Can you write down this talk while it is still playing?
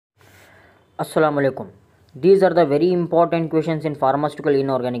Assalamu alaikum. These are the very important questions in pharmaceutical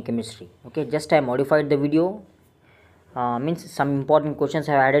inorganic chemistry. Okay, just I modified the video. Means some important questions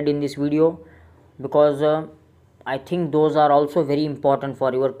I have added in this video because I think those are also very important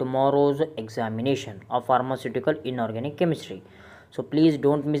for your tomorrow's examination of pharmaceutical inorganic chemistry. So please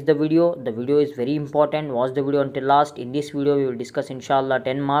don't miss the video. The video is very important. Watch the video until last. In this video, we will discuss inshallah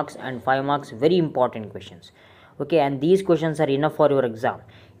 10 marks and 5 marks very important questions. Okay, and these questions are enough for your exam.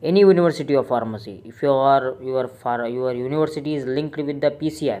 Any university of pharmacy, if your university is linked with the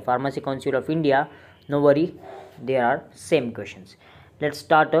PCI, Pharmacy Council of India, no worry, there are same questions. Let's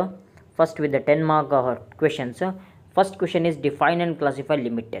start first with the 10 mark questions. First question is define and classify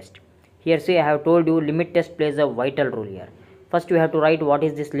limit test. Here say I have told you limit test plays a vital role here. First you have to write what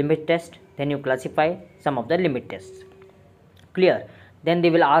is this limit test, then you classify some of the limit tests. Clear? Then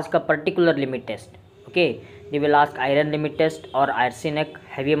they will ask a particular limit test. Okay, they will ask iron limit test or arsenic,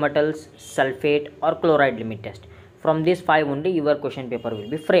 heavy metals, sulfate or chloride limit test. From these 5 only your question paper will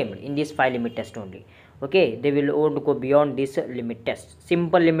be framed in these 5 limit test only. Okay, they will won't go beyond this limit test.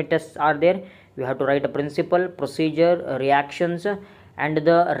 Simple limit tests are there. You have to write a principle, procedure, reactions and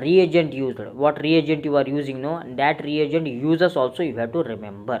the reagent used. What reagent you are using, no, that reagent uses also you have to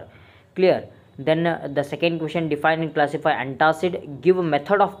remember. Clear? Then the second question, define and classify antacid. Give a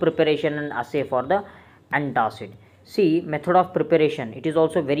method of preparation and assay for the antacid. See, method of preparation, it is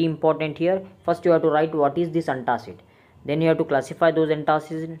also very important here. First you have to write what is this antacid. Then you have to classify those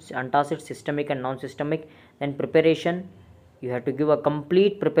antacids, systemic and non-systemic. Then preparation, you have to give a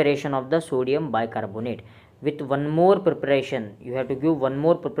complete preparation of the sodium bicarbonate. With one more preparation, you have to give one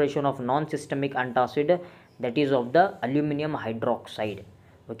more preparation of non-systemic antacid, that is of the aluminum hydroxide.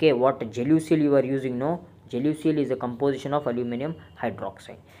 Okay, what gelusil you are using, no, gelusil is a composition of aluminum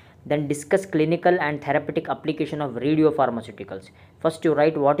hydroxide. Then discuss clinical and therapeutic application of radiopharmaceuticals. First you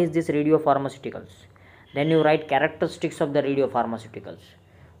write what is this radiopharmaceuticals, then you write characteristics of the radiopharmaceuticals.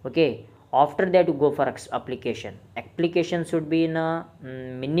 Okay, after that you go for application. Application should be in a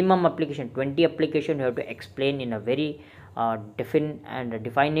minimum application, 20 application you have to explain in a very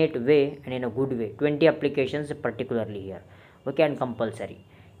definite way and in a good way. 20 applications particularly here. Okay, and compulsory.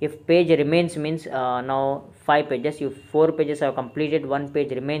 If page remains means now 5 pages, if 4 pages have completed, 1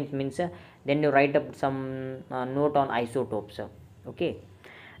 page remains means then you write up some note on isotopes. Okay,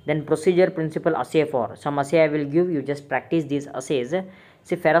 then procedure, principle, assay for some assay I will give you, just practice these assays.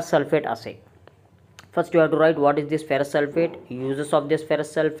 See, ferrous sulfate assay. First you have to write what is this ferrous sulfate, uses of this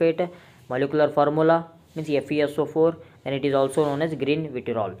ferrous sulfate, molecular formula means FeSO4, and it is also known as green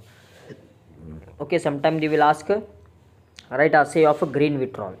vitriol. Okay, sometimes they will ask write assay of a green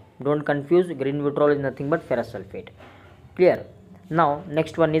vitriol. Don't confuse, green vitriol is nothing but ferrous sulfate. Clear? Now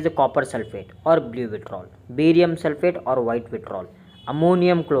next one is a copper sulfate or blue vitriol, barium sulfate or white vitriol,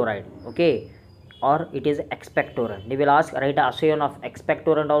 ammonium chloride. Okay, or it is expectorant. They will ask write a assay of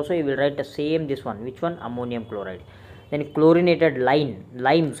expectorant also, you will write the same this one. Which one? Ammonium chloride. Then chlorinated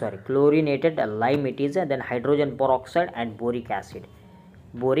chlorinated lime it is, then hydrogen peroxide and boric acid.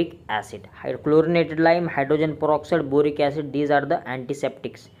 Chlorinated lime, hydrogen peroxide, boric acid, these are the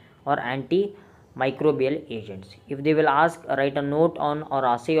antiseptics or antimicrobial agents. If they will ask write a note on or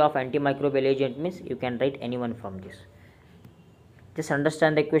assay of antimicrobial agent means you can write anyone from this. Just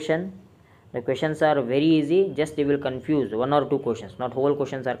understand the question. The questions are very easy, just they will confuse 1 or 2 questions, not whole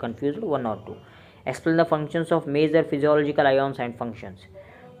questions are confused, 1 or 2. Explain the functions of major physiological ions and functions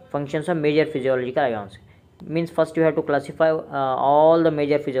of major physiological ions. Means first you have to classify all the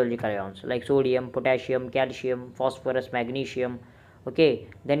major physiological ions like sodium, potassium, calcium, phosphorus, magnesium. Okay,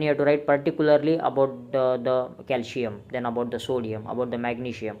 then you have to write particularly about the calcium, then about the sodium, about the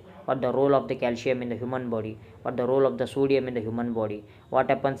magnesium, what the role of the calcium in the human body, what the role of the sodium in the human body, what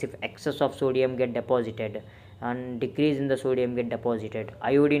happens if excess of sodium get deposited and decrease in the sodium get deposited,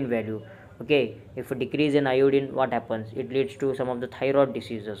 iodine value. Okay, if a decrease in iodine, what happens? It leads to some of the thyroid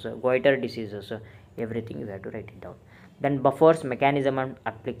diseases, goiter diseases, everything you have to write it down. Then buffers, mechanism and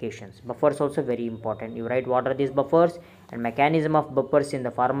applications. Buffers also very important. You write what are these buffers and mechanism of buffers in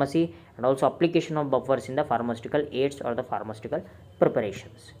the pharmacy and also application of buffers in the pharmaceutical aids or the pharmaceutical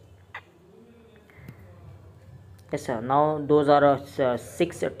preparations. Yes sir, now those are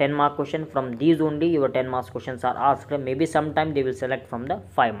 6 10 mark question. From these only your 10 marks questions are asked. Maybe sometime they will select from the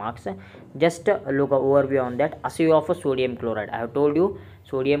 5 marks. Just look overview on that. Assay of a sodium chloride, I have told you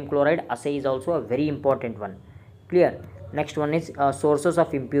sodium chloride assay is also a very important one. Clear? Next one is sources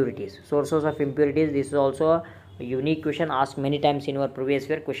of impurities. Sources of impurities, this is also a unique question asked many times in your previous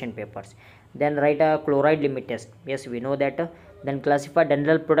year question papers. Then write a chloride limit test. Yes, we know that. Then classify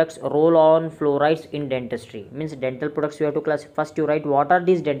dental products, role on fluorides in dentistry. Means dental products you have to classify. First you write what are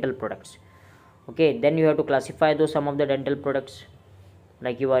these dental products. Okay, then you have to classify those some of the dental products,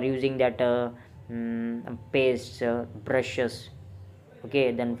 like you are using that paste, brushes,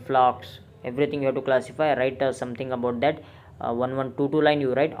 okay, then flocks, everything you have to classify. Write something about that, 1122 line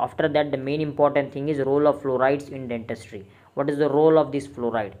you write. After that, the main important thing is role of fluorides in dentistry. What is the role of this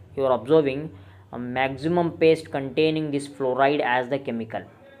fluoride? You are observing a maximum paste containing this fluoride as the chemical,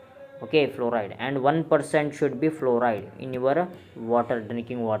 okay, fluoride, and 1% should be fluoride in your water,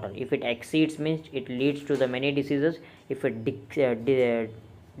 drinking water. If it exceeds, means it leads to the many diseases. If it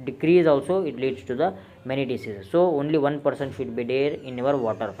decrease also, it leads to the many diseases. So only 1% should be there in your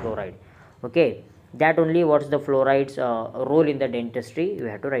water, fluoride. Okay, that only what's the fluoride's role in the dentistry, you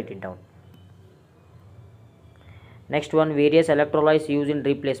have to write it down. Next one, various electrolytes used in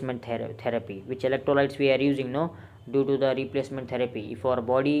replacement therapy. Which electrolytes we are using, no, due to the replacement therapy. If our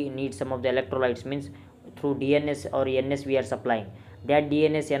body needs some of the electrolytes, means through DNS or NS we are supplying, that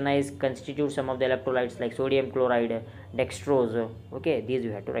DNS NIs constitute some of the electrolytes like sodium chloride, dextrose. Okay, these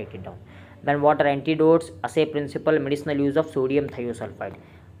you have to write it down. Then water antidotes, assay principle, medicinal use of sodium thiosulfide.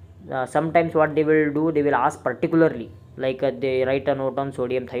 Sometimes what they will do, they will ask particularly, like they write a note on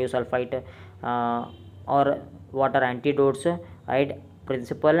sodium thiosulfide or water antidotes, right,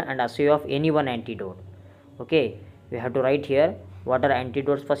 principle and assay of any one antidote. Okay, you have to write here water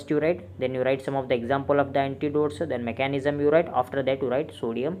antidotes first you write, then you write some of the example of the antidotes, then mechanism you write. After that you write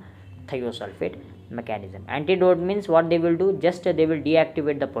sodium thiosulfate mechanism. Antidote means what they will do, just they will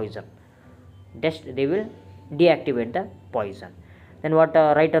deactivate the poison, just they will deactivate the poison. Then what,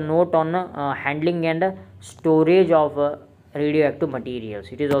 write a note on handling and storage of radioactive materials.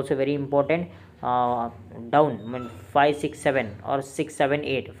 It is also very important. Down, I mean 5, 6, 7 or 6, 7,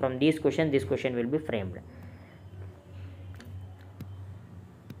 8, from these questions this question will be framed.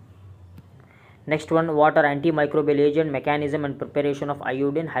 Next one, water antimicrobial agent, mechanism and preparation of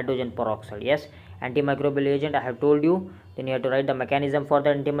iodine hydrogen peroxide. Yes, antimicrobial agent I have told you. Then you have to write the mechanism for the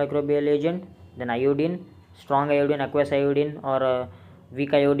antimicrobial agent, then iodine, strong iodine, aqueous iodine, or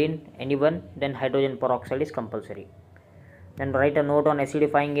weak iodine, anyone. Then hydrogen peroxide is compulsory. Then write a note on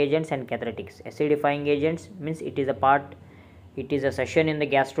acidifying agents and cathartics. Acidifying agents means it is a session in the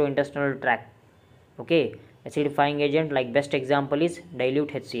gastrointestinal tract. Okay, acidifying agent, like best example is dilute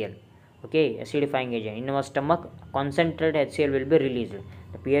HCl. Okay, acidifying agent in our stomach, concentrated HCl will be released.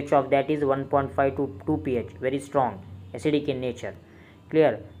 The pH of that is 1.5 to 2 pH, very strong, acidic in nature.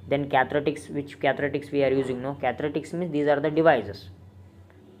 Clear? Then cathartics, which cathartics we are using? No, cathartics means these are the devices.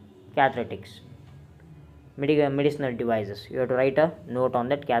 Cathartics, medicinal devices. You have to write a note on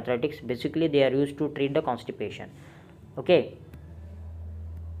that. Cathartics, basically they are used to treat the constipation. Okay,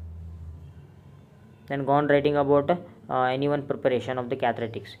 then go on writing about any one preparation of the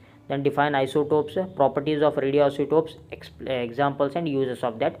cathartics. Then define isotopes, properties of radioisotopes, examples and uses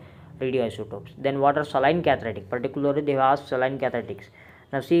of that radioisotopes. Then what are saline cathartic? Particularly they have asked saline cathartics.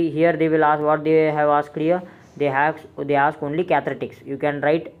 Now see here, they will ask what they have asked here. They ask only cathartics. You can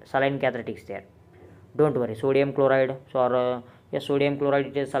write saline cathartics there, don't worry. Sodium chloride, or yes, sodium chloride,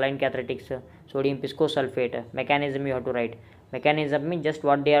 it is saline cathartics. Sodium piscosulfate, mechanism you have to write. Mechanism means just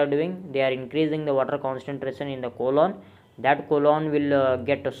what they are doing, they are increasing the water concentration in the colon. That colon will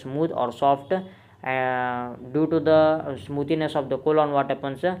get smooth or soft. Due to the smoothness of the colon, what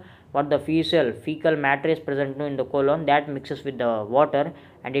happens, what the fecal matter is present in the colon, that mixes with the water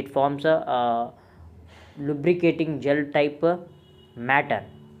and it forms a lubricating gel type matter.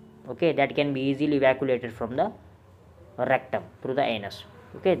 Okay, that can be easily evacuated from the rectum through the anus.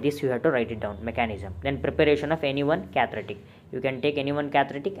 Okay, this you have to write it down, mechanism. Then preparation of any one cathartic. You can take any one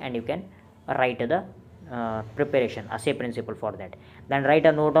cathartic and you can write the preparation, assay principle for that. Then write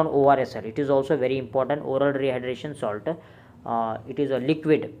a note on ORSL. It is also very important, oral rehydration salt. It is a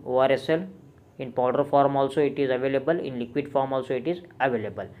liquid ORSL. In powder form also it is available, in liquid form also it is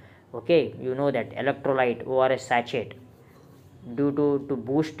available. Okay, you know that electrolyte ORS sachet, due to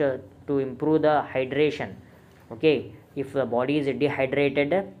boost, to improve the hydration. Okay, if the body is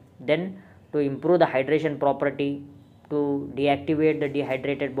dehydrated, then to improve the hydration property, to deactivate the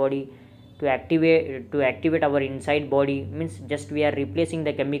dehydrated body, to activate our inside body, means just we are replacing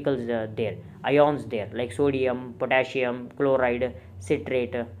the chemicals there, ions there, like sodium, potassium, chloride,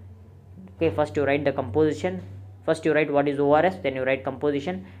 citrate. Okay, first you write the composition, first you write what is ORS, then you write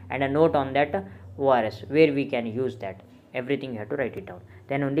composition and a note on that ORS, where we can use that. Everything you have to write it down,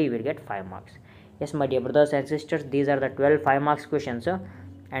 then only you will get 5 marks. Yes, my dear brothers and sisters, these are the 12 5 marks questions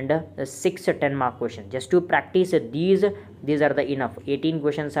and 6 10 mark questions. Just to practice these are the enough. 18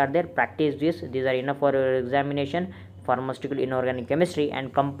 questions are there, practice this, these are enough for your examination. Pharmaceutical inorganic chemistry,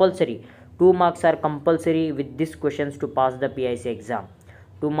 and compulsory 2 marks are compulsory with these questions to pass the PIC exam.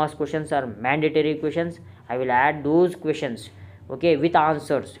 2 marks questions are mandatory questions. I will add those questions, okay, with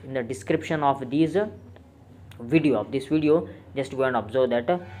answers in the description of this video. Just go and observe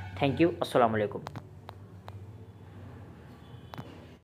that. Thank you. Assalamu alaikum.